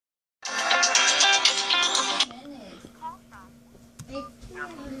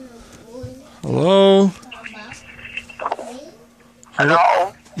Hello?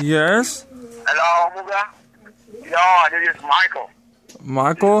 Hello? Yes? Hello, Muga? Yo, this is Michael.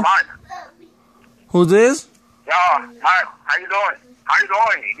 Michael? Mike. Who's this? Yo, Mike, how you doing? How you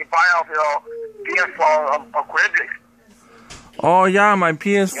doing? You buy off your PS4 quickly. Oh yeah, my Yo, how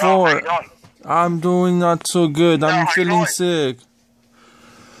PS4. you doing? I'm doing not so good. Yo, I'm how you feeling doing? sick.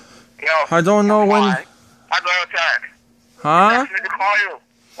 Yo, I don't know when. I got your text. Huh? I need to call you.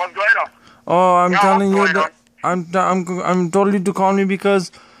 What's going on? Oh, I'm Yo, telling you what's that going I'm told you to call me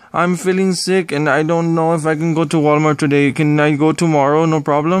because I'm feeling sick and I don't know if I can go to Walmart today. Can I go tomorrow? No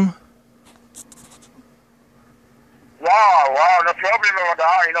problem. Wow, no problem about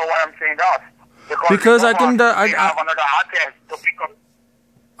that. You know why I'm saying that? Because I can. we have another hot test to pick up.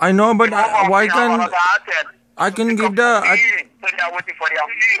 I know, but why We have can't another hot test I to can pick give up the? some feeding. So they are waiting for their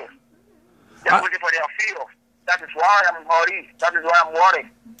field. They are waiting for their field. That is why I'm worried. That is why I'm worried.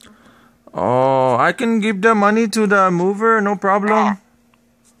 Oh, I can give the money to the mover, no problem.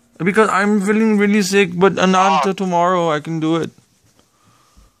 Because I'm feeling really sick, but not until tomorrow I can do it.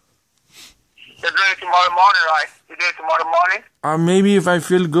 You're doing it tomorrow morning, right? You do it tomorrow morning? Maybe if I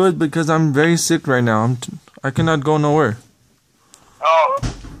feel good because I'm very sick right now. I cannot go nowhere. Oh,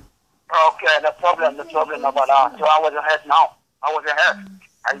 okay, no problem about that. So I was ahead now. I was ahead.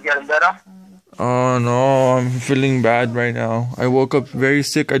 Are you getting better? Oh no, I'm feeling bad right now. I woke up very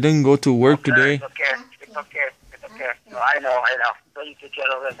sick. I didn't go to work today. It's okay. No, I know. So you take care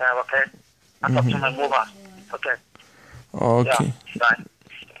of yourself, okay? I'll talk to my mover. Okay. Okay. Yeah, bye.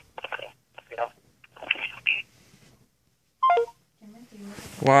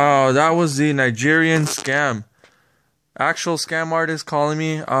 Wow, that was the Nigerian scam. Actual scam artist calling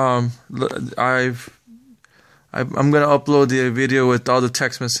me. I'm gonna upload the video with all the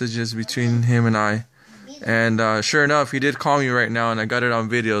text messages between him and I. And sure enough, he did call me right now, and I got it on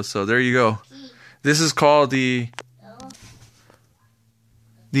video. So there you go. This is called the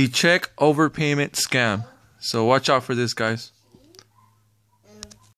check overpayment scam. So watch out for this, guys.